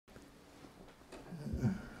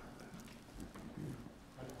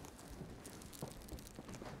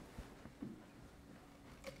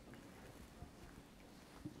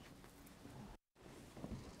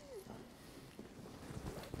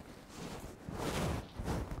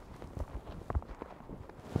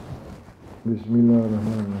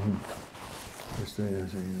Bismillahirrahmanirrahim. Estağya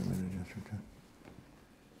seyyidina menecatüte.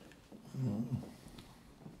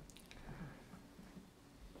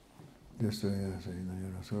 Estağya seyyidina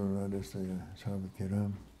ya Resulallah. Estağya ashab-ı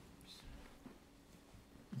kiram.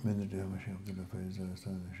 Menecatüte Şeyh Abdullah Feyza.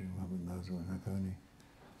 Estağya Şeyh Muhammed Nazım Hakani.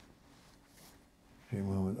 Şeyh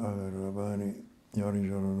Muhammed Ağar Rabani. Ya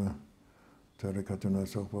Ricalallah. Tarikatuna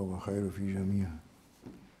sahba ve hayru fi camiha.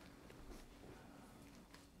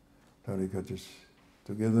 Tarikat is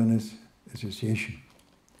togetherness, association.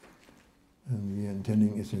 And we are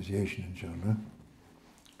intending association, inshallah.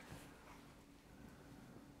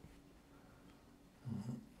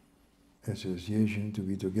 Association to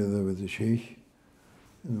be together with the Sheikh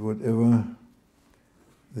and whatever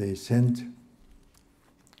they sent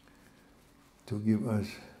to give us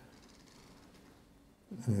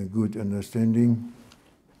a good understanding.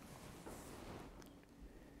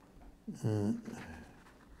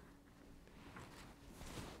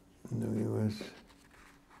 He was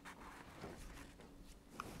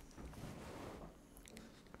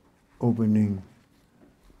opening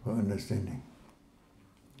for understanding.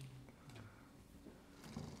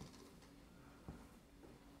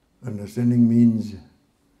 Understanding means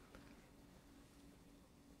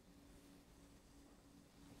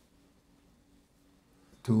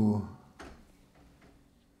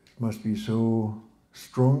must be so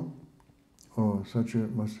strong, or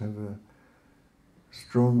must have a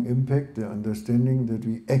strong impact, the understanding that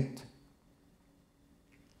we act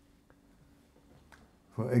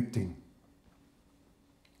for acting.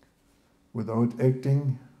 Without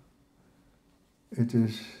acting, it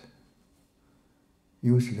is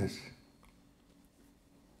useless.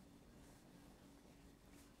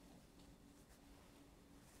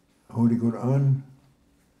 Holy Quran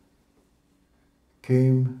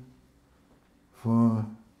came for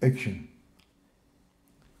action,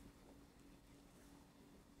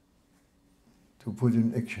 to put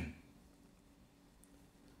in action.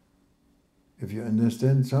 If you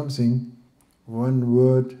understand something, one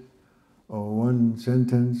word or one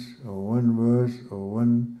sentence or one verse or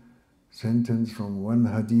one sentence from one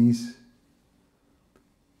hadith,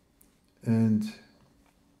 and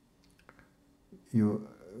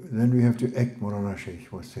then we have to act, Maulana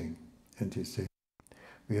Sheikh was saying, and he said,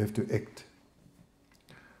 we have to act.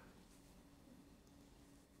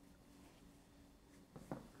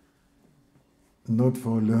 Not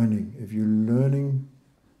for learning. If you're learning,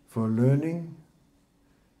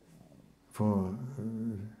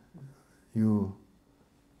 you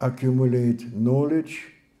accumulate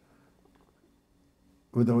knowledge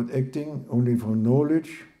without acting, only for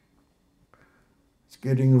knowledge, it's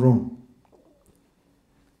getting wrong.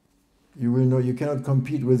 You will know you cannot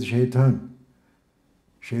compete with Shaitan.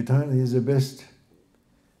 Shaitan is the best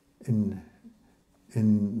in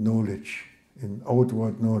knowledge, in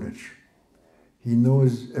outward knowledge. He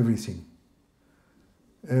knows everything.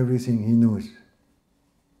 Everything he knows.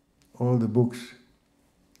 All the books,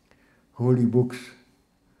 holy books,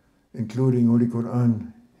 including Holy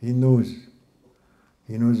Quran, he knows.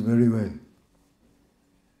 He knows very well.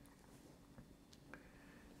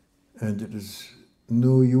 And it is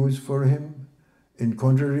no use for him. In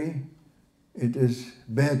contrary, it is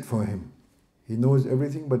bad for him. He knows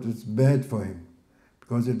everything, but it's bad for him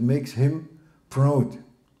because it makes him proud.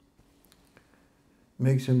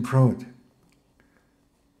 Makes him proud.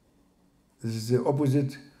 This is the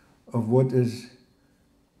opposite of what is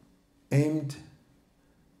aimed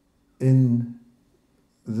in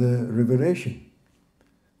the revelation.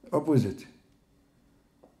 Opposite.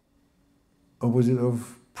 Opposite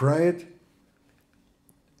of pride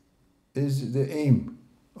is the aim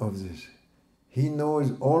of this. He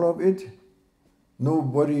knows all of it.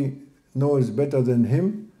 Nobody knows better than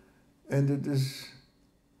him, and it is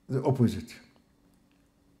the opposite.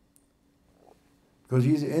 Because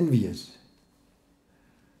he's envious.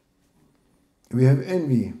 We have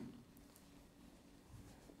envy.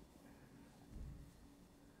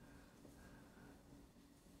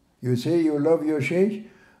 You say you love your Sheikh,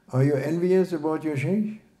 are you envious about your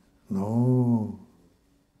Sheikh? No.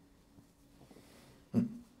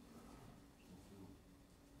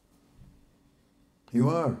 You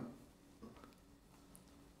are.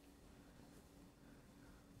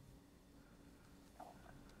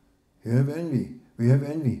 You have envy. We have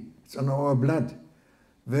envy. It's on our blood.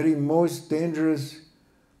 Very most dangerous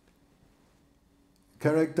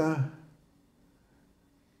character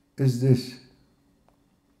is this.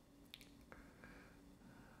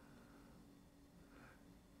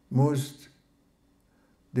 Most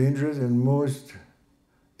dangerous and most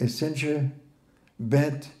essential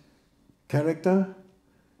bad character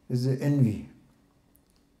is the envy.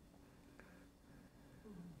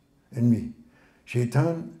 Envy.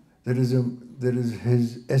 Shaitan, that is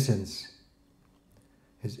his essence.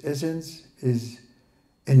 His essence is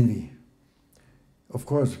envy. Of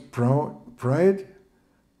course, pride,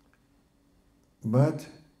 but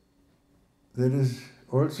there is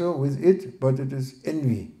also with it, but it is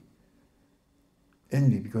envy.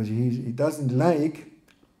 Envy, because he doesn't like,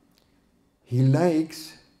 he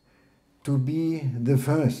likes to be the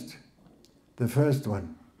first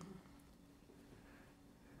one.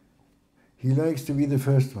 He likes to be the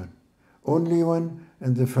first one, only one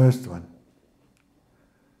and the first one.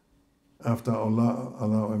 After Allah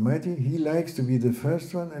Almighty, he likes to be the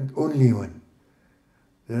first one and only one.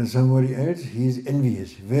 There's somebody else, he is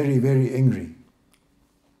envious, very, very angry.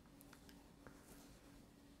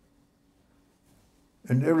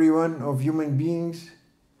 And every one of human beings,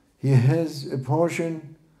 he has a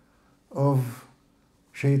portion of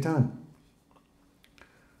shaitan.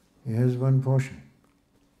 He has one portion.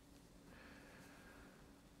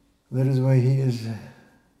 That is why he is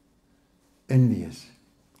envious.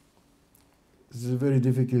 This is a very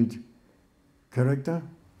difficult character.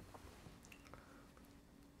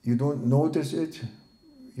 You don't notice it,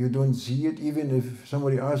 you don't see it. Even if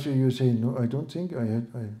somebody asks you, you say, no, I don't think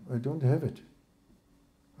I don't have it.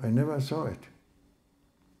 I never saw it.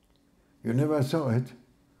 You never saw it,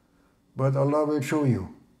 but Allah will show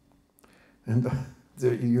you. And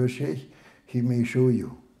your Sheikh, he may show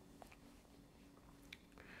you.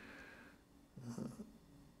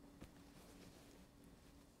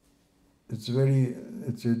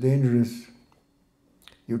 It's a dangerous,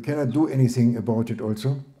 you cannot do anything about it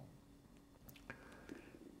also.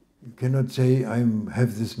 You cannot say, I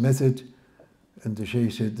have this method, and the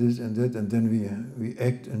Sheikh said this and that, and then we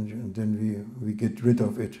act, and then we get rid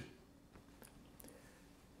of it.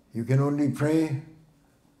 You can only pray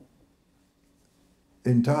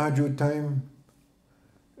in Tahajjud time,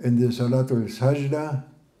 in the Salatul Sajda.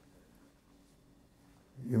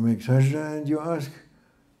 You make Sajda and you ask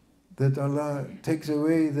that Allah takes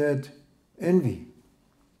away that envy.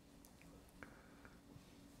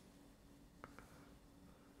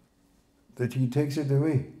 That He takes it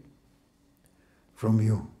away from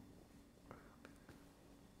you.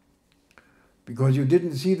 Because you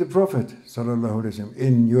didn't see the Prophet sallallahu alaihi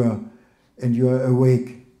wasallam and you are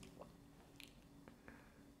awake.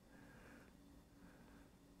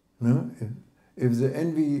 No? If the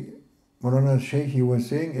envy, Maulana Sheikh, he was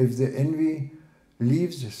saying, if the envy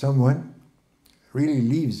leaves someone, really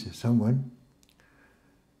leaves someone,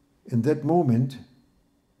 in that moment,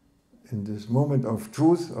 in this moment of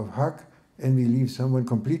truth, of haqq, envy leaves someone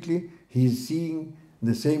completely, he is seeing, in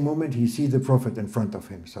the same moment, he sees the Prophet in front of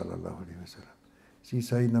him, sallallahu alaihi wasallam. See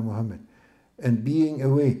Sayyidina Muhammad. And being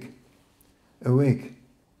awake, not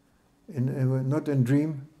in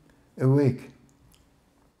dream, awake.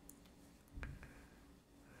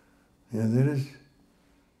 Yeah, there is,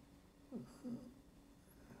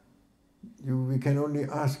 we can only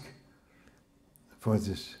ask for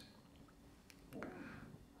this,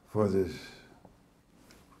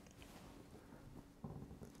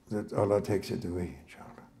 that Allah takes it away,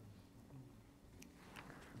 inshallah.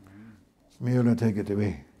 May Allah take it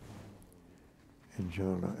away,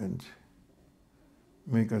 inshallah, and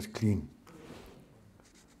make us clean.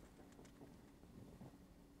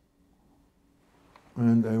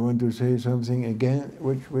 And I want to say something again,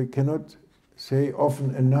 which we cannot say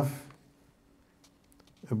often enough,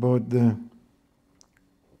 about the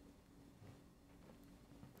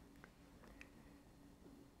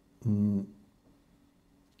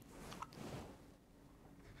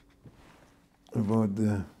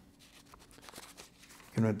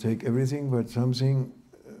cannot take everything, but something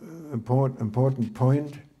important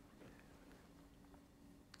point.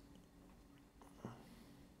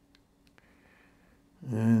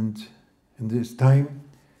 And in this time,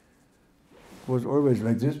 it was always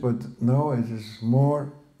like this, but now it is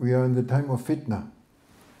more, we are in the time of fitna,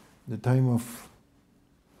 the time of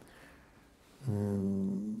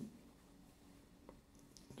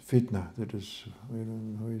fitna, that is, I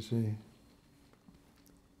don't know how you say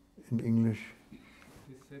in English.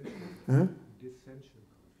 Dissension. Huh? Dissension.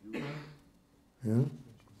 Yeah?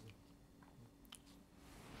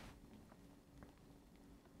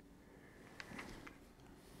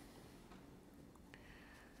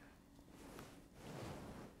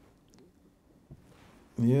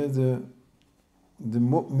 Yeah, the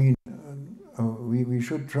mu'min, we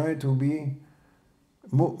should try to be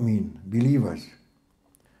mu'min, believers.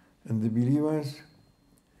 And the believers,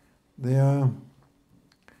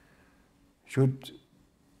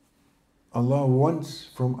 Allah wants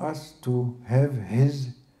from us to have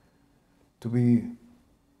to be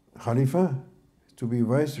Khalifa, to be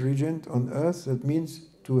vice regent on earth, that means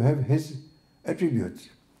to have his attributes,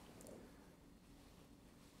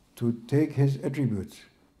 to take his attributes.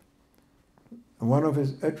 And one of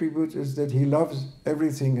his attributes is that he loves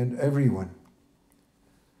everything and everyone.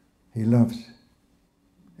 He loves,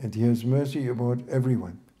 and he has mercy about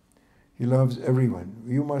everyone. He loves everyone.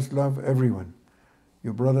 You must love everyone.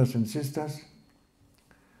 Your brothers and sisters,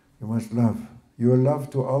 you must love. Your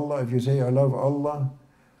love to Allah, if you say, I love Allah,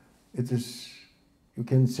 it is, you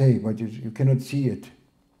can say, but you cannot see it.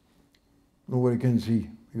 Nobody can see.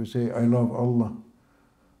 You say, I love Allah,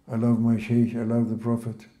 I love my Sheikh, I love the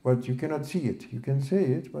Prophet, but you cannot see it. You can say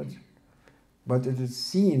it, but it is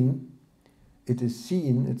seen,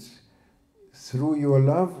 it's through your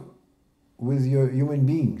love with your human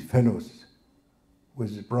beings, fellows,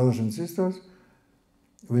 with brothers and sisters,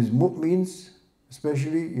 with mu'mins,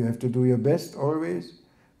 especially, you have to do your best always.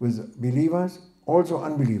 With believers, also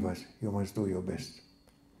unbelievers, you must do your best.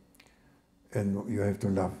 And you have to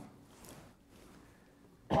love.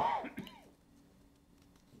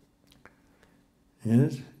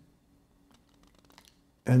 Yes?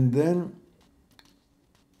 And then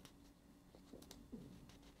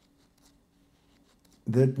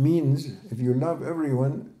that means if you love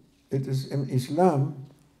everyone, it is in Islam,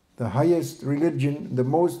 the highest religion, the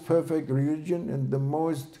most perfect religion, and the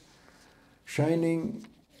most shining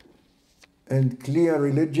and clear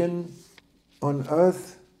religion on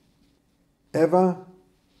earth ever,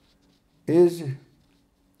 is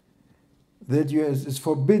that it's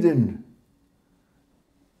forbidden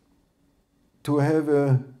to have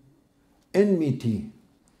a enmity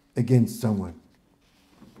against someone.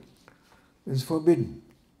 It's forbidden.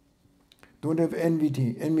 Don't have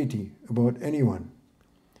enmity about anyone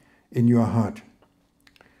in your heart.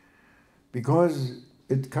 Because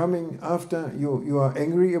it's coming after you are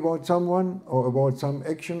angry about someone or about some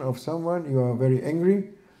action of someone, you are very angry,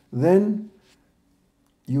 then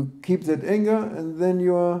you keep that anger, and then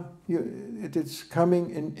it is coming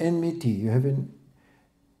in enmity. You have an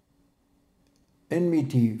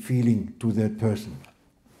enmity feeling to that person.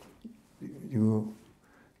 You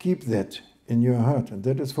keep that in your heart, and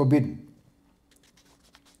that is forbidden.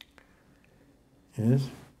 Yes?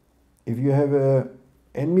 If you have a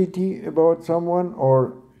enmity about someone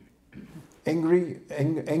or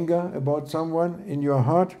anger about someone in your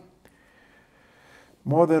heart,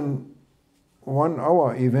 more than 1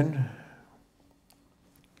 hour even,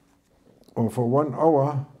 or for 1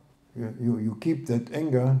 hour, you keep that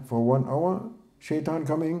anger for 1 hour, Shaitan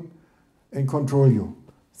coming and control you.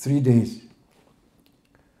 3 days.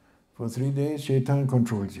 For 3 days, Shaitan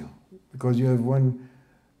controls you. Because you have one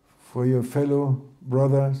for your fellow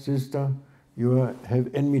brother, sister, you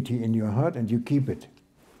have enmity in your heart and you keep it.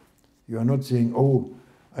 You are not saying, oh,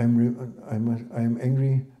 I'm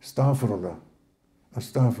angry, astaghfirullah,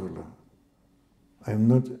 astaghfirullah. I'm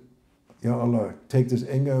not, Ya Allah, take this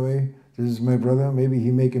anger away. This is my brother, maybe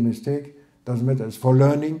he make a mistake. Doesn't matter, it's for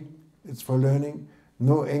learning. It's for learning.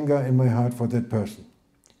 No anger in my heart for that person.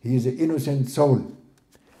 He is an innocent soul.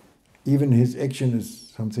 Even his action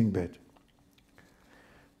is something bad.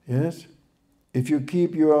 Yes? If you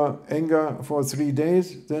keep your anger for 3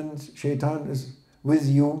 days, then Shaitan is with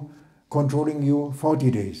you, controlling you 40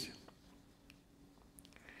 days.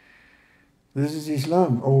 This is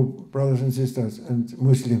Islam, oh brothers and sisters and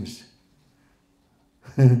Muslims.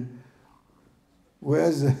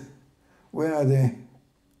 Where are they?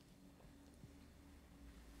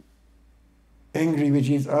 Angry with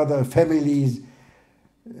each other, families,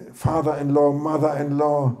 father-in-law,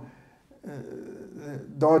 mother-in-law,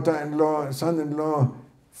 daughter-in-law, son-in-law,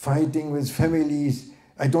 fighting with families.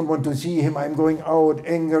 I don't want to see him, I'm going out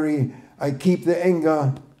angry, I keep the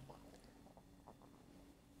anger.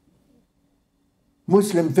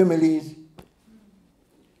 Muslim families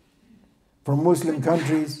from Muslim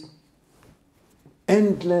countries,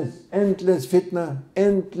 endless fitna,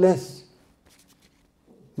 endless.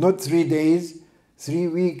 Not 3 days, 3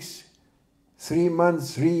 weeks, 3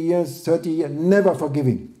 months, 3 years, 30 years, never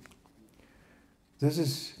forgiving. This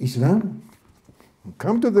is Islam.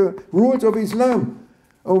 Come to the rules of Islam,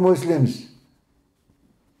 O Muslims.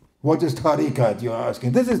 What is tariqat, you are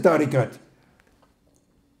asking? This is tariqat.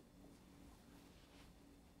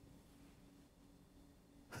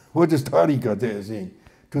 What is tariqat, they are saying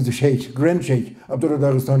to the Sheikh, Grand Sheikh, Abdullah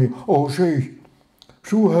Dagestani. Oh Sheikh,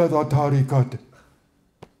 شو هذا tariqat?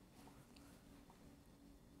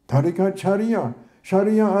 Tariqat Sharia,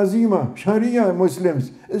 Sharia Azima, Sharia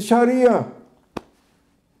Muslims, it's Sharia.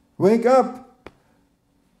 Wake up,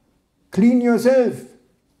 clean yourself.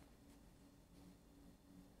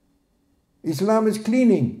 Islam is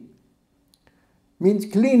cleaning, means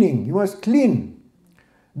cleaning, you must clean.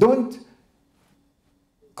 Don't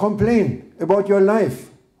complain about your life.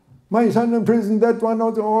 My son in prison, that one,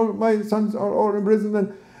 all my sons are all in prison,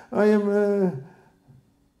 and I am...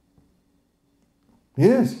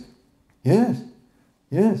 Yes, yes,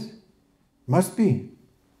 yes. Must be.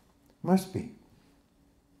 Must be.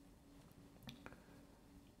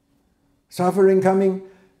 Suffering coming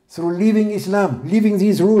through leaving Islam, leaving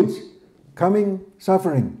these rules. Coming,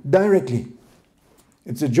 suffering, directly.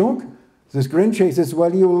 It's a joke. This grand Sheikh, this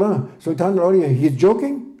Waliullah, Sultan al-Awliya, he's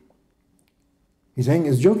joking? He's saying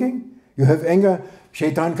he's joking? You have anger,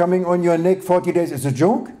 shaitan coming on your neck 40 days, it's a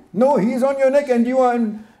joke? No, he's on your neck and you are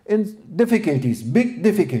in difficulties, big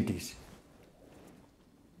difficulties.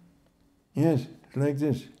 Yes, like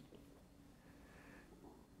this.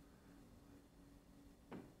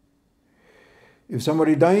 If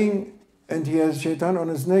somebody dying and he has shaitan on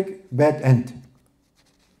his neck, bad end.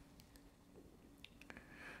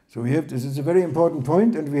 So this is a very important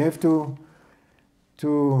point, and we have to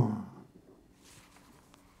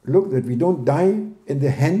look that we don't die in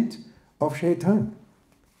the hand of shaitan.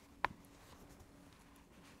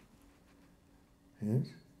 Yes.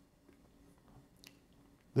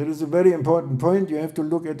 That is a very important point. You have to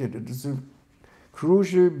look at it. It is a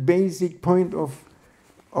crucial, basic point of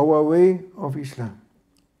our way of Islam.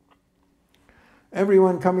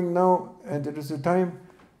 Everyone coming now, and it is a time,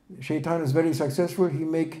 shaitan is very successful. He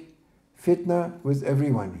make fitna with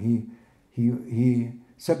everyone. He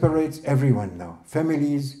separates everyone now.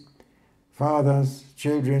 Families, fathers,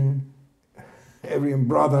 children, everyone,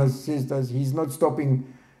 brothers, sisters. He's not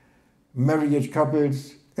stopping marriage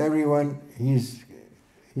couples. Everyone, he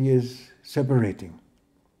is separating.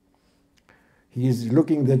 He is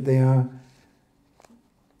looking that they are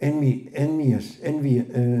envious,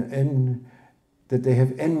 that they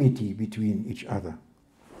have enmity between each other.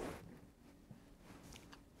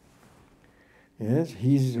 Yes,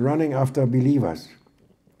 he's running after believers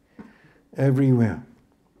everywhere.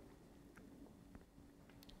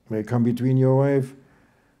 May come between your wife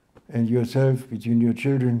and yourself, between your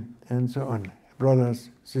children, and so on. Brothers,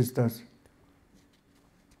 sisters.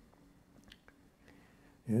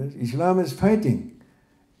 Yes, Islam is fighting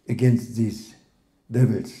against these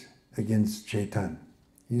devils, against shaitan.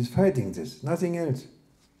 He is fighting this, nothing else.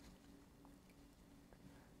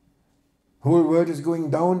 Whole world is going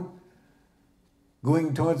down,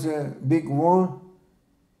 going towards a big war.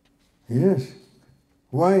 Yes.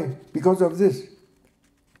 Why? Because of this.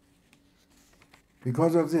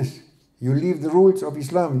 Because of this. You leave the rules of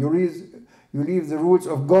Islam. You leave the rules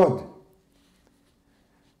of God.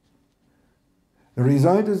 The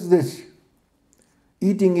result is this.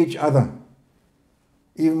 Eating each other.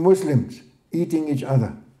 Even Muslims eating each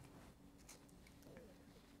other.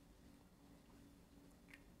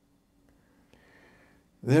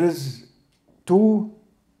 There is two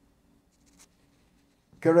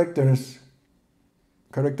character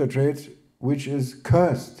traits which is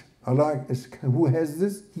cursed. Allah is, who has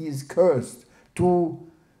this? He is cursed.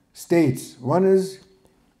 Two states. One is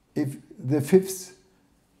if the fifth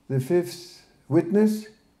witness.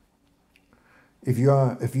 If you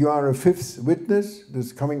are a fifth witness,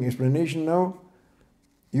 this coming explanation now,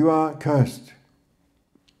 you are cursed.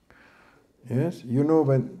 Yes, you know,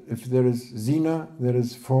 when if there is zina, there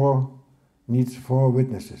is needs four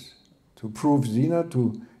witnesses. To prove zina,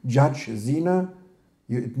 to judge zina,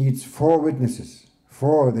 it needs four witnesses.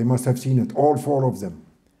 Four, they must have seen it, all four of them.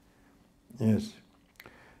 Yes.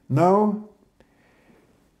 Now,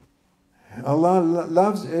 Allah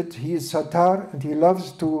loves it. He is Sattar, and He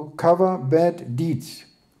loves to cover bad deeds.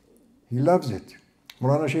 He loves it.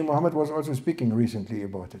 Maulana Sheikh Muhammad was also speaking recently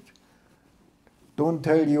about it. Don't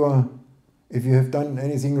tell if you have done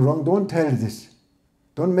anything wrong, don't tell this.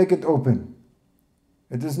 Don't make it open.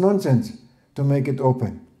 It is nonsense to make it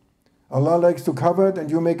open. Allah likes to cover it and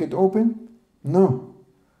you make it open? No.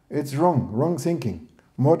 It's wrong thinking.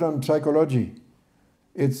 Modern psychology.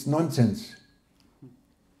 It's nonsense.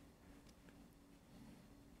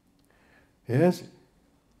 Yes,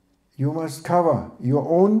 you must cover your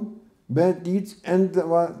own bad deeds and the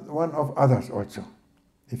one of others also,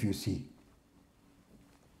 if you see.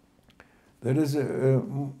 That is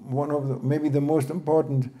one of maybe the most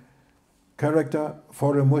important character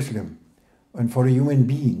for a Muslim and for a human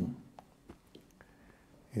being.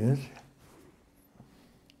 Yes.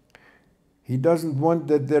 He doesn't want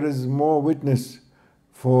that there is more witness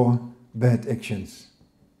for bad actions.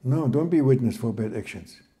 No, don't be witness for bad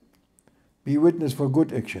actions. Be witness for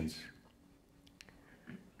good actions.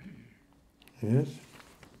 Yes.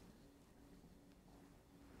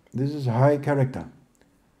 This is high character.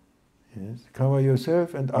 Yes. Cover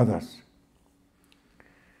yourself and others.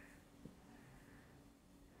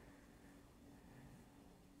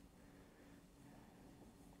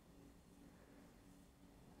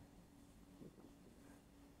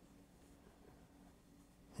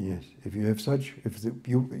 Yes, if you have such, if the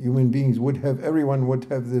human beings would have, everyone would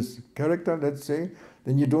have this character, let's say,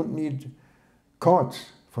 then you don't need courts,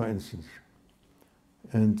 for instance,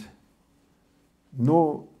 and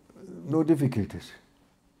no difficulties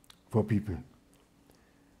for people.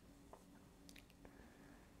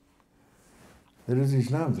 That is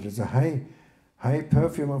Islam. That is a high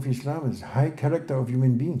perfume of Islam. It's a high character of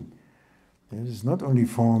human being. It is not only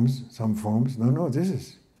forms, some forms. No, this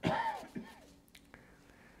is.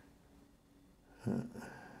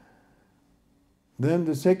 Then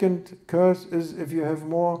the second curse is if you have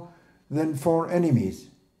more than 4 enemies.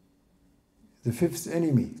 The 5th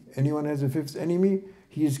enemy. Anyone has a 5th enemy,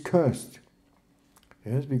 he is cursed.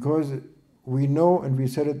 Yes, because we know, and we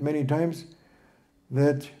said it many times,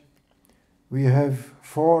 that we have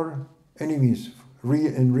 4 enemies.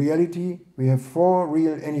 In reality, we have 4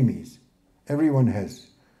 real enemies. Everyone has.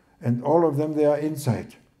 And all of them, they are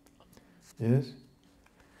inside. Yes?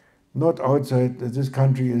 Not outside. This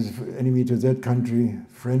country is enemy to that country.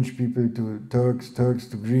 French people to Turks, Turks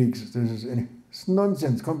to Greeks. It's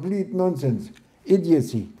nonsense, complete nonsense.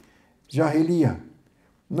 Idiocy. Jahiliyyah.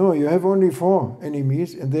 No, you have only 4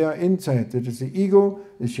 enemies, and they are inside. That is the ego,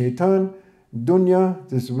 the shaitan, dunya,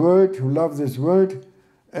 this world, who love this world,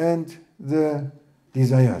 and the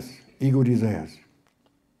desires, ego desires.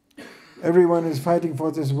 Everyone is fighting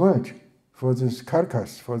for this world, for this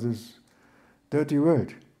carcass, for this dirty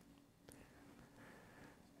world.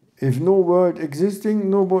 If no world existing,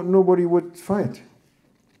 nobody would fight.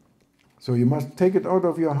 So you must take it out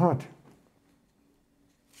of your heart.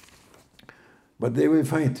 But they will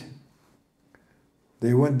fight.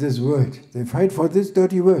 They want this world. They fight for this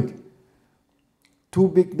dirty world. 2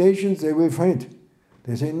 big nations, they will fight.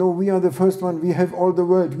 They say, no, we are the first one. We have all the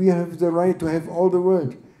world. We have the right to have all the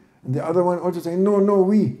world. And the other one also say, no,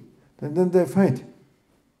 we. And then they fight.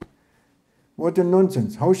 What a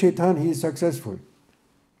nonsense. How shaitan, he is successful.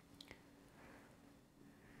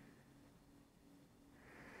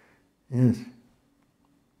 Yes.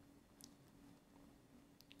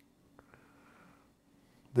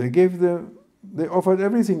 They offered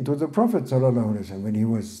everything to the Prophet ﷺ when he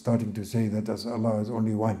was starting to say that Allah is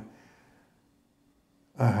only one.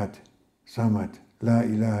 Ahad, Samad, La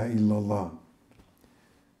ilaha illallah.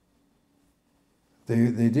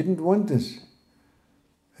 They didn't want this.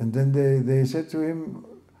 And then they said to him,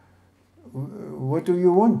 what do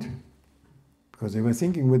you want? Because they were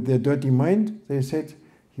thinking with their dirty mind, they said,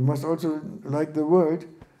 he must also like the world.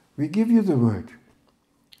 We give you the world.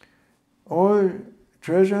 All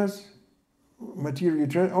treasures, material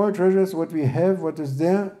treasures, all treasures, what we have, what is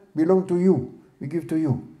there, belong to you. We give to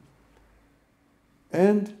you.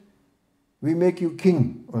 And we make you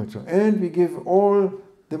king also. And we give all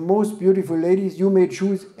the most beautiful ladies. You may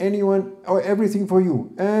choose anyone, or everything for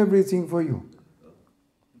you. Everything for you.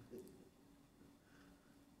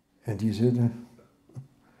 And he said,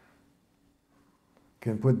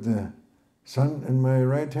 can put the sun in my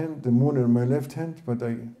right hand, the moon in my left hand, but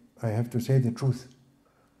I have to say the truth.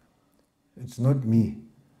 It's not me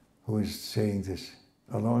who is saying this.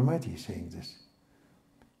 Allah Almighty is saying this.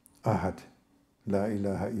 Ahad, La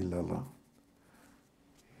ilaha illallah.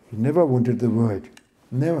 He never wanted the world.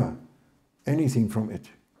 Never. Anything from it.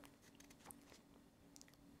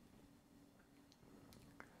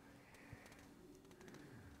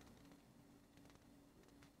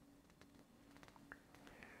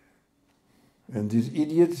 And these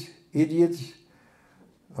idiots,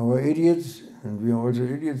 our idiots, and we are also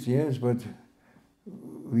idiots, yes, but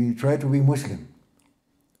we try to be Muslim.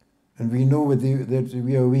 And we know that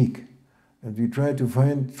we are weak. And we try to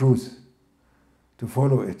find truth, to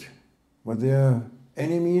follow it. But they are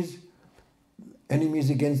enemies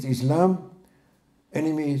against Islam,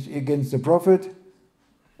 enemies against the Prophet,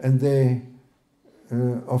 and they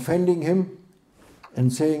offending him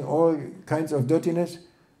and saying all kinds of dirtiness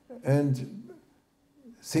and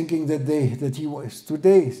thinking that he was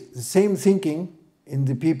today, the same thinking in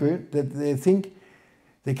the people, that they think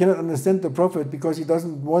they cannot understand the Prophet because he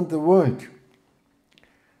doesn't want the world.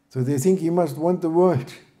 So they think he must want the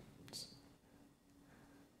world.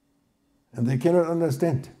 And they cannot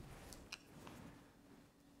understand.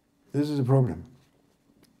 This is a problem.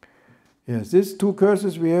 Yes, these 2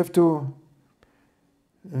 curses we have to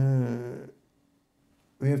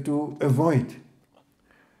avoid.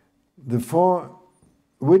 The 4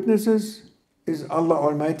 witnesses is Allah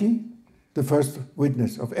Almighty, the first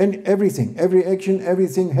witness of everything, every action,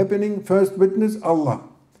 everything happening. First witness, Allah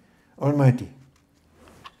Almighty.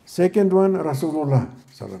 Second one, Rasulullah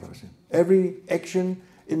sallallahu alaihi wasallam. Every action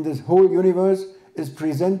in this whole universe is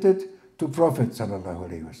presented to Prophet sallallahu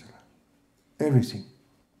alaihi wasallam. Everything.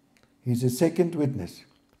 He's the second witness.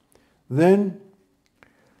 Then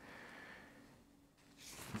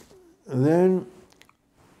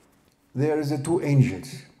there is the two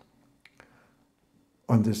angels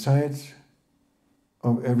on the sides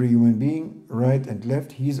of every human being, right and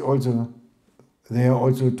left. There are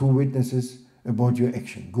also two witnesses about your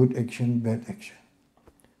action, good action, bad action.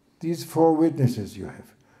 These four witnesses you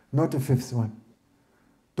have, not a fifth one.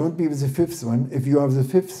 Don't be the fifth one. If you are the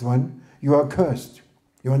fifth one, you are cursed.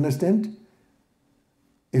 You understand?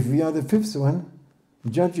 If we are the fifth one,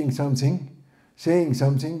 judging something, saying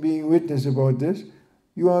something, being witness about this,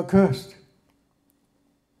 you are cursed.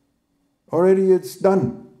 Already it's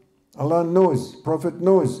done. Allah knows, Prophet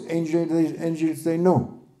knows, angels they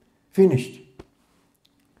know. Finished.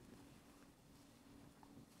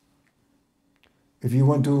 If you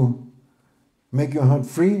want to make your heart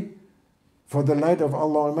free for the light of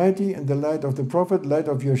Allah Almighty and the light of the Prophet, light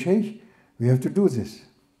of your Sheikh, we have to do this.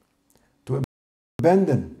 To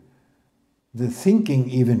abandon the thinking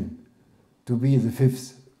even to be the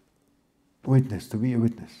fifth witness, to be a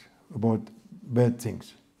witness about bad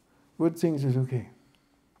things. Good things is okay.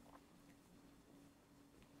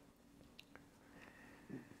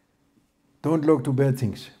 Don't look to bad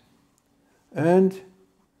things. And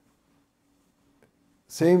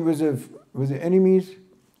same with the enemies.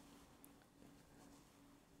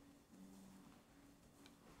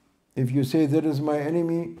 If you say that is my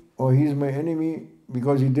enemy or he's my enemy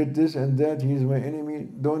because he did this and that, he is my enemy,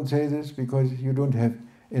 don't say this because you don't have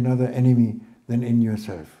another enemy than in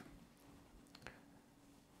yourself.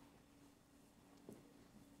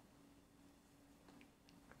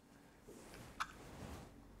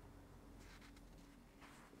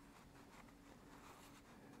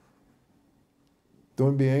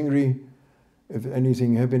 Don't be angry if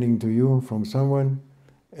anything happening to you from someone,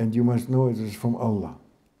 and you must know it is from Allah.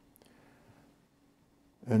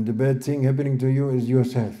 And the bad thing happening to you is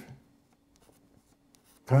yourself.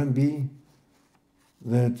 Can't be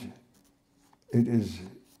that it is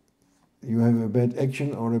you have a bad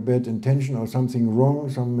action or a bad intention or something wrong,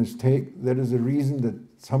 some mistake. That is the reason that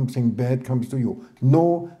something bad comes to you.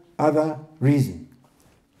 No other reason,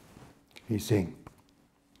 he's saying.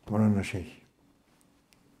 Maulana Sheikh.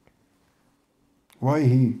 Why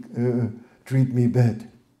he treat me bad?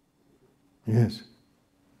 Yes.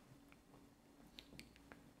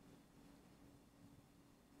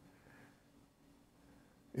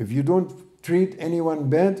 If you don't treat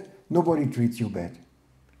anyone bad, nobody treats you bad.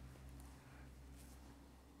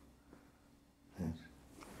 Yes.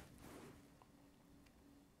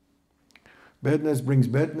 Badness brings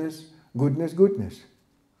badness, goodness, goodness.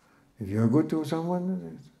 If you are good to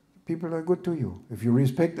someone, people are good to you. If you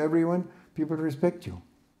respect everyone, people respect you.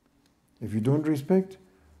 If you don't respect,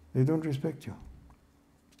 they don't respect you.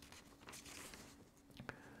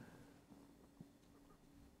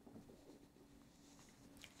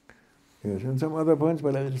 Yes, and some other points,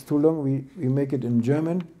 but it's too long, we make it in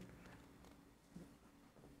German.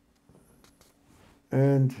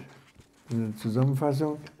 And in der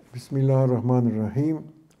Zusammenfassung, Bismillahirrahmanirrahim.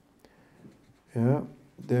 Ja,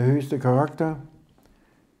 der höchste Charakter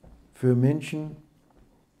für Menschen,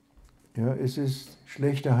 ja, ist es,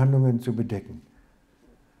 schlechte Handlungen zu bedecken.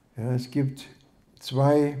 Ja, es gibt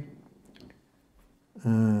zwei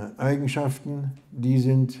Eigenschaften, die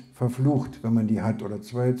sind verflucht, wenn man die hat, oder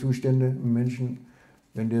zwei Zustände im Menschen,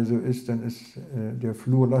 wenn der so ist, dann ist der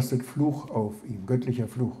Fluch, lastet Fluch auf ihm, göttlicher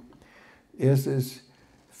Fluch. Erste ist,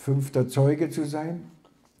 fünfter Zeuge zu sein.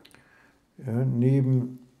 Ja,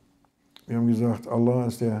 wir haben gesagt, Allah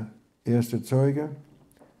ist der erste Zeuge.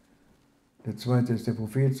 Der zweite ist der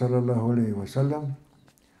Prophet, sallallahu alaihi wasallam.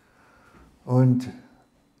 Und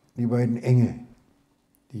die beiden Engel,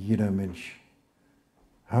 die jeder Mensch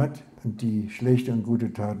hat und die schlechte und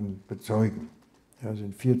gute Taten bezeugen. Ja,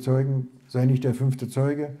 sind 4 Zeugen, sei nicht der 5.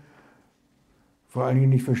 Zeuge, vor allen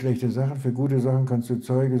Dingen nicht für schlechte Sachen, für gute Sachen kannst du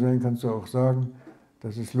Zeuge sein, kannst du auch sagen,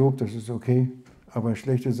 das ist Lob, das ist okay, aber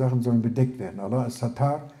schlechte Sachen sollen bedeckt werden. Allah ist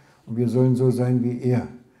Satar und wir sollen so sein wie er,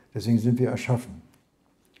 deswegen sind wir erschaffen,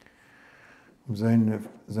 um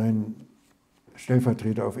sein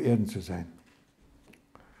Stellvertreter auf Erden zu sein.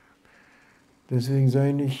 Deswegen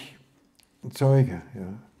sei nicht Zeuge,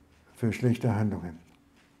 ja, für schlechte Handlungen.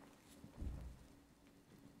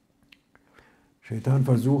 Shaitan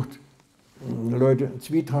versucht, Leute in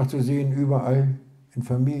Zwietracht zu sehen, überall, in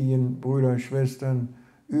Familien, Brüder, Schwestern,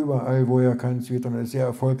 überall, wo er kann, Zwietracht, er ist sehr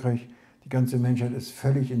erfolgreich. Die ganze Menschheit ist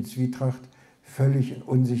völlig in Zwietracht, völlig in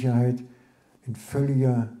Unsicherheit, in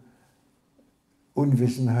völliger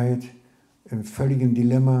Unwissenheit, im völligen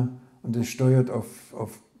Dilemma, und es steuert auf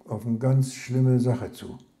eine ganz schlimme Sache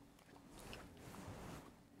zu.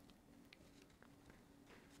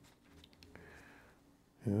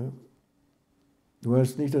 Ja? Du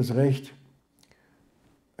hast nicht das Recht,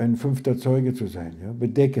 ein 5. Zeuge zu sein. Ja?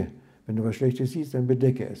 Bedecke. Wenn du was Schlechtes siehst, dann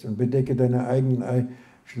bedecke es. Und bedecke deine eigenen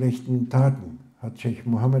schlechten Taten. Hat Sheikh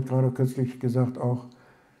Mohammed gerade kürzlich gesagt, auch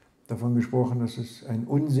davon gesprochen, dass es ein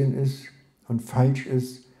Unsinn ist und falsch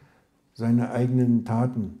ist, seine eigenen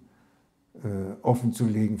Taten offen zu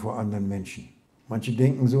legen vor anderen Menschen. Manche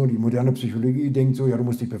denken so, die moderne Psychologie denkt so, ja, du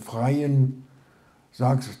musst dich befreien,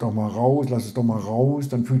 sag es doch mal raus, lass es doch mal raus,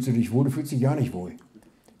 dann fühlst du dich wohl. Du fühlst dich gar nicht wohl.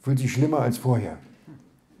 Du fühlst dich schlimmer als vorher,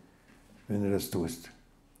 wenn du das tust.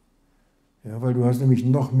 Ja, weil du hast nämlich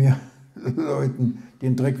noch mehr Leuten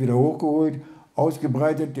den Dreck wieder hochgeholt,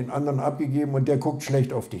 ausgebreitet, den anderen abgegeben und der guckt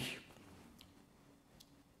schlecht auf dich.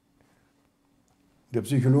 Der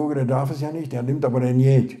Psychologe, der darf es ja nicht, der nimmt aber dein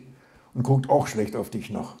Geld und guckt auch schlecht auf dich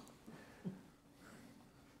noch.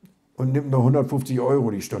 Und nimmt noch 150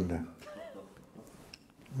 € die Stunde.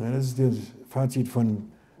 Ja, das ist das Fazit von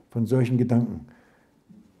solchen Gedanken.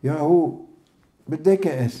 Ja,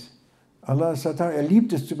 bedecke es. Allah Satan, er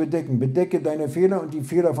liebt es zu bedecken. Bedecke deine Fehler und die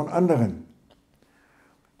Fehler von anderen.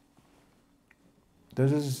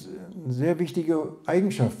 Das ist eine sehr wichtige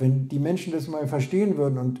Eigenschaft. Wenn die Menschen das mal verstehen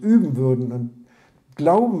würden und üben würden und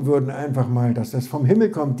glauben würden einfach mal, dass das vom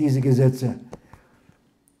Himmel kommt, diese Gesetze,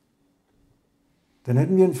 dann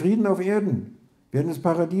hätten wir einen Frieden auf Erden. Wir hätten das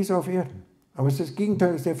Paradies auf Erden. Aber das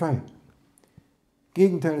Gegenteil ist der Fall.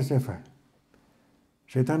 Gegenteil ist der Fall.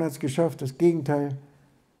 Shaitan hat es geschafft, das Gegenteil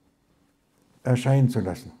erscheinen zu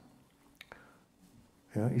lassen.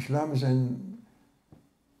 Ja, Islam ist ein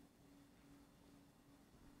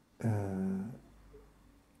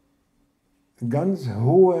ganz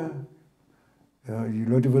hohe, ja, die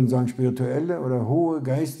Leute würden sagen spirituelle oder hohe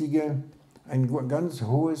geistige, ein ganz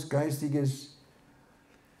hohes geistiges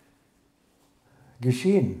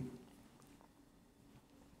Geschehen.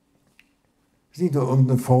 Es ist nicht nur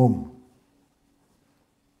irgendeine Form.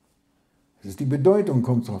 Es ist die Bedeutung,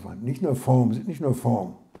 kommt es darauf an. Nicht nur Form, es ist nicht nur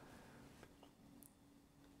Form.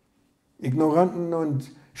 Ignoranten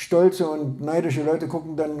und stolze und neidische Leute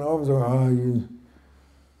gucken dann auf und sagen,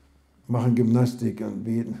 die machen Gymnastik und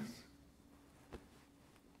beten.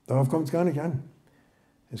 Darauf kommt es gar nicht an.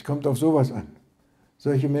 Es kommt auf sowas an.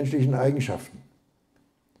 Solche menschlichen Eigenschaften.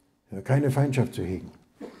 Ja, keine Feindschaft zu hegen.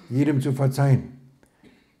 Jedem zu verzeihen.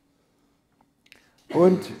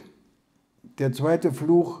 Und der zweite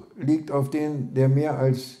Fluch liegt auf den, der mehr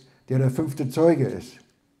als der 5. Zeuge ist.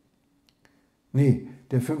 Nee,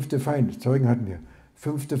 der 5. Feind, Zeugen hatten wir,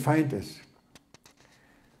 5. Feind ist.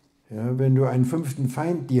 Ja, wenn du einen 5.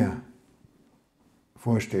 Feind dir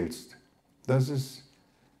vorstellst, das ist,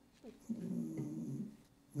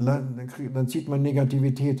 dann zieht man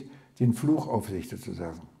Negativität, den Fluch auf sich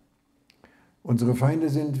sozusagen. Unsere Feinde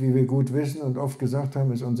sind, wie wir gut wissen und oft gesagt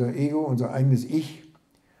haben, ist unser Ego, unser eigenes Ich,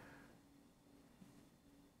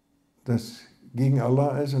 das gegen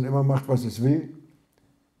Allah ist und immer macht, was es will.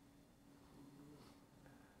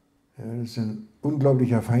 Ja, das ist ein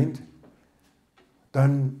unglaublicher Feind.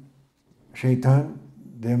 Dann Shaitan,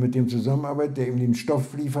 der mit dem zusammenarbeitet, der ihm den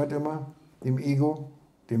Stoff liefert immer, dem Ego,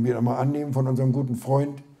 den wir immer annehmen von unserem guten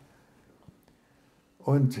Freund.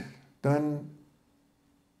 Und dann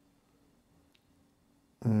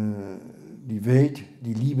die Welt,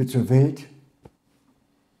 die Liebe zur Welt.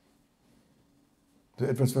 So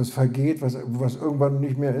etwas, was vergeht, was irgendwann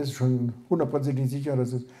nicht mehr ist, schon 100% sicher,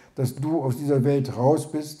 dass du aus dieser Welt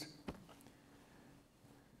raus bist.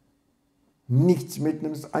 Nichts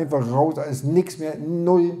mitnimmst, einfach raus, da ist nichts mehr,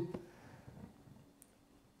 null.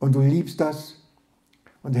 Und du liebst das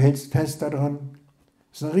und hältst fest daran.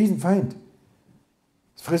 Das ist ein Riesenfeind.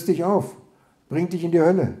 Es frisst dich auf, bringt dich in die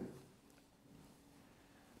Hölle.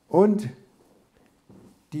 Und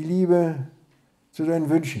die Liebe zu deinen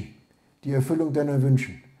Wünschen, die Erfüllung deiner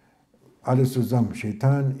Wünsche. Alles zusammen.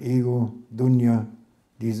 Shaitan, Ego, Dunya,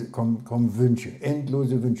 diese kommen Wünsche,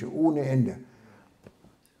 endlose Wünsche, ohne Ende.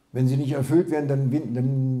 Wenn sie nicht erfüllt werden,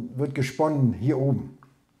 dann wird gesponnen hier oben.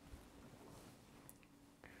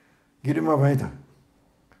 Geht immer weiter.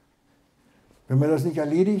 Wenn man das nicht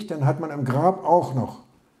erledigt, dann hat man im Grab auch noch.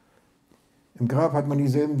 Im Grab hat man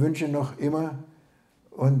dieselben Wünsche noch immer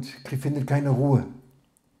und findet keine Ruhe.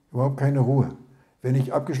 Überhaupt keine Ruhe. Wer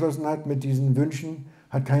nicht abgeschlossen hat mit diesen Wünschen,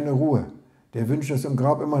 hat keine Ruhe. Der wünscht das im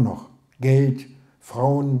Grab immer noch. Geld,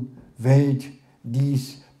 Frauen, Welt,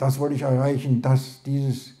 dies, das wollte ich erreichen, das,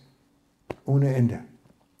 dieses, ohne Ende.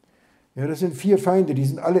 Ja, das sind 4 Feinde, die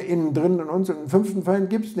sind alle innen drin in uns und einen 5. Feind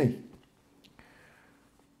gibt es nicht.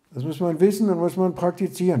 Das muss man wissen und muss man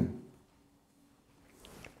praktizieren.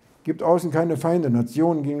 Gibt außen keine Feinde,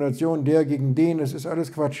 Nation gegen Nation, der gegen den, das ist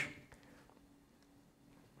alles Quatsch.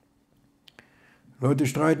 Leute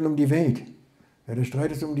streiten um die Welt. Ja, der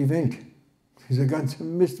Streit ist um die Welt. Dieser ganze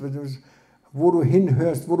Mist, wo du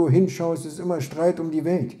hinhörst, wo du hinschaust, ist immer Streit um die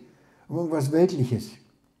Welt. Um irgendwas Weltliches.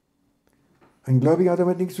 Ein Gläubiger hat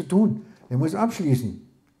damit nichts zu tun. Er muss abschließen.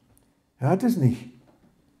 Er hat es nicht.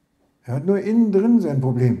 Er hat nur innen drin sein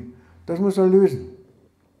Problem. Das muss er lösen.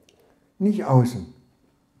 Nicht außen.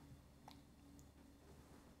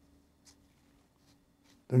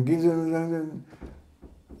 Dann gehen Sie und sagen,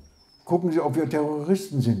 gucken Sie, ob wir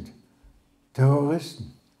Terroristen sind.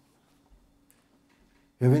 Terroristen.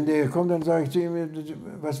 Ja, wenn der kommt, dann sage ich zu ihm,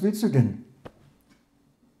 was willst du denn?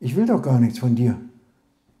 Ich will doch gar nichts von dir.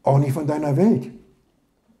 Auch nicht von deiner Welt.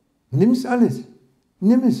 Nimm's alles.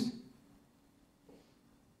 Nimm es.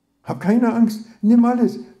 Hab keine Angst. Nimm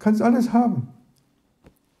alles. Kannst alles haben.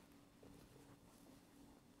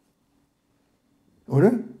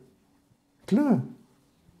 Oder? Klar.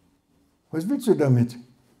 Was willst du damit?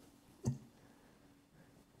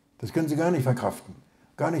 Das können sie gar nicht verkraften,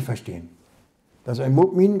 gar nicht verstehen. Dass ein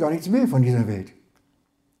Mu'min gar nichts will von dieser Welt.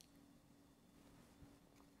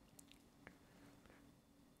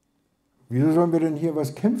 Wieso sollen wir denn hier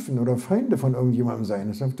was kämpfen oder Feinde von irgendjemandem sein?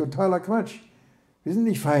 Das ist ein totaler Quatsch. Wir sind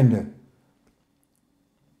nicht Feinde.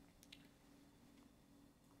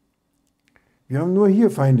 Wir haben nur hier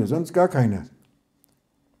Feinde, sonst gar keine.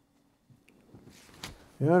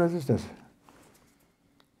 Ja, das ist das.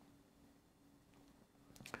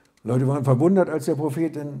 Leute waren verwundert, als der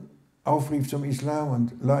Prophet dann aufrief zum Islam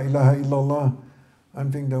und La ilaha illallah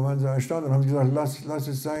anfing, da waren sie erstaunt und haben gesagt, lass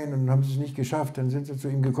es sein, und haben sie es nicht geschafft. Dann sind sie zu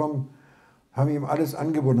ihm gekommen, haben ihm alles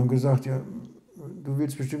angeboten und gesagt, ja, du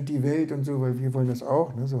willst bestimmt die Welt und so, weil wir wollen das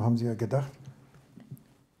auch, ne? So haben sie ja gedacht.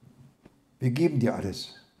 Wir geben dir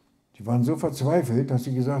alles. Die waren so verzweifelt, dass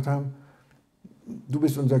sie gesagt haben, du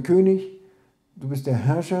bist unser König, du bist der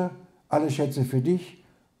Herrscher, alle Schätze für dich,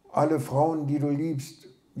 alle Frauen, die du liebst,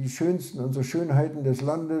 die schönsten und so Schönheiten des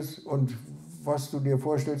Landes und was du dir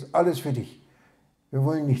vorstellst, alles für dich. Wir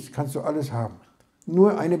wollen nichts, kannst du alles haben.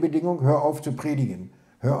 Nur eine Bedingung, hör auf zu predigen.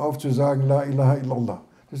 Hör auf zu sagen, La ilaha illallah.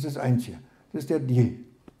 Das ist das Einzige. Das ist der Deal.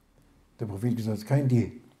 Der Prophet gesagt, das ist kein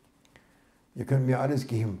Deal. Ihr könnt mir alles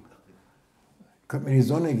geben. Ihr könnt mir die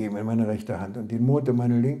Sonne geben in meine rechte Hand und den Mond in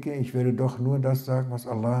meine linke. Ich werde doch nur das sagen, was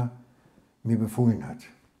Allah mir befohlen hat.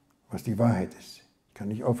 Was die Wahrheit ist. Ich kann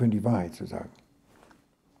nicht aufhören, die Wahrheit zu sagen.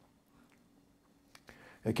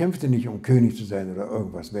 Er kämpfte nicht, um König zu sein oder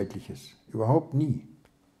irgendwas Weltliches. Überhaupt nie.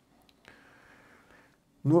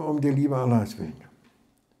 Nur um der Liebe Allahs willen.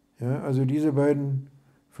 Ja, also diese beiden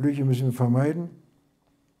Flüche müssen wir vermeiden.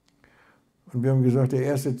 Und wir haben gesagt, der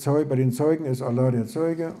erste Zeuge, bei den Zeugen ist Allah der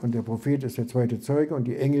Zeuge und der Prophet ist der zweite Zeuge und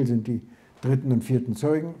die Engel sind die dritten und vierten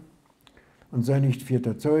Zeugen. Und sei nicht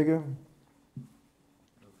vierter Zeuge.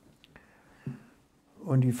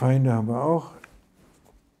 Und die Feinde haben wir auch.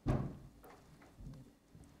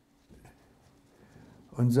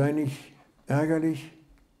 Und sei nicht ärgerlich,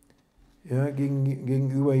 ja,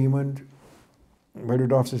 gegenüber jemand, weil du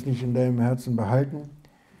darfst es nicht in deinem Herzen behalten.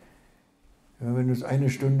 Ja, wenn du es eine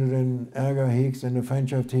Stunde den Ärger hegst, eine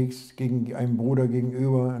Feindschaft hegst gegen einen Bruder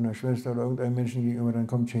gegenüber, einer Schwester oder irgendeinem Menschen gegenüber, dann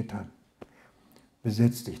kommt Shaitan.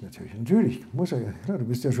 Besetzt dich natürlich. Natürlich, muss er, klar, du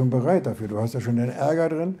bist ja schon bereit dafür, du hast ja schon deinen Ärger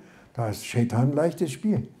drin, da ist Shaitan ein leichtes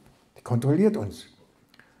Spiel. Der kontrolliert uns.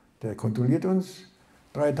 Der kontrolliert uns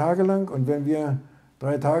 3 Tage lang und wenn wir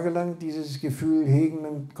 3 Tage lang dieses Gefühl hegen,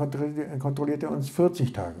 dann kontrolliert er uns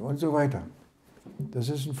 40 Tage und so weiter. Das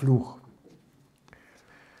ist ein Fluch.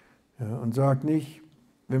 Ja, und sagt nicht,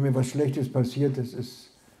 wenn mir was Schlechtes passiert, das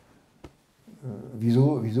ist,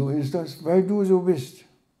 wieso ist das? Weil du so bist.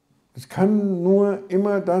 Es kann nur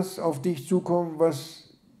immer das auf dich zukommen,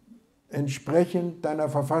 was entsprechend deiner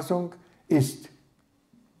Verfassung ist.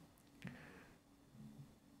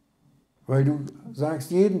 Weil du sagst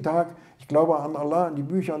jeden Tag, ich glaube an Allah, an die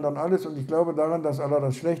Bücher und an alles und ich glaube daran, dass Allah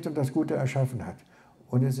das Schlechte und das Gute erschaffen hat.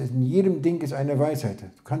 Und es ist in jedem Ding ist eine Weisheit.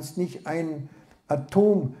 Du kannst nicht, ein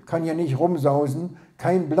Atom kann ja nicht rumsausen,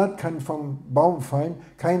 kein Blatt kann vom Baum fallen,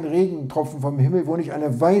 kein Regentropfen vom Himmel, wo nicht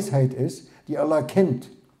eine Weisheit ist, die Allah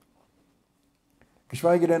kennt.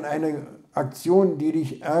 Geschweige denn eine Aktion, die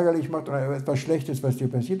dich ärgerlich macht oder etwas Schlechtes, was dir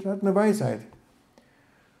passiert, hat eine Weisheit.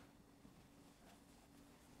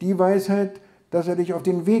 Die Weisheit, dass er dich auf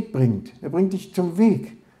den Weg bringt. Er bringt dich zum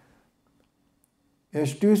Weg. Er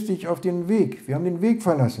stößt dich auf den Weg. Wir haben den Weg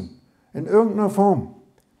verlassen. In irgendeiner Form.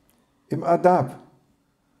 Im Adab.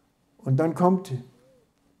 Und dann kommt,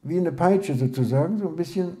 wie eine Peitsche sozusagen, so ein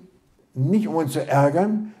bisschen, nicht um uns zu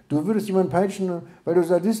ärgern, du würdest jemanden peitschen, weil du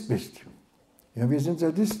Sadist bist. Ja, wir sind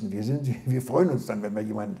Sadisten. Wir freuen uns dann, wenn wir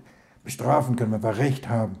jemanden bestrafen können, wenn wir Recht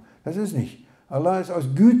haben. Das ist nicht. Allah ist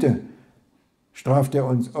aus Güte straft er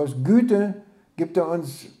uns. Aus Güte gibt er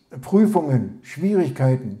uns Prüfungen,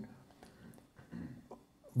 Schwierigkeiten.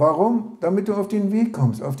 Warum? Damit du auf den Weg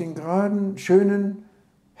kommst, auf den geraden, schönen,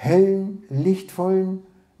 hellen, lichtvollen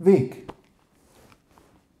Weg.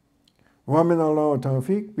 Wa min Allah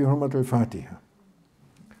tawfiq bi hurmat al-Fatiha.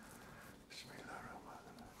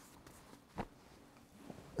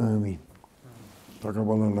 Amin.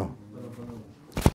 Taqabbalallah.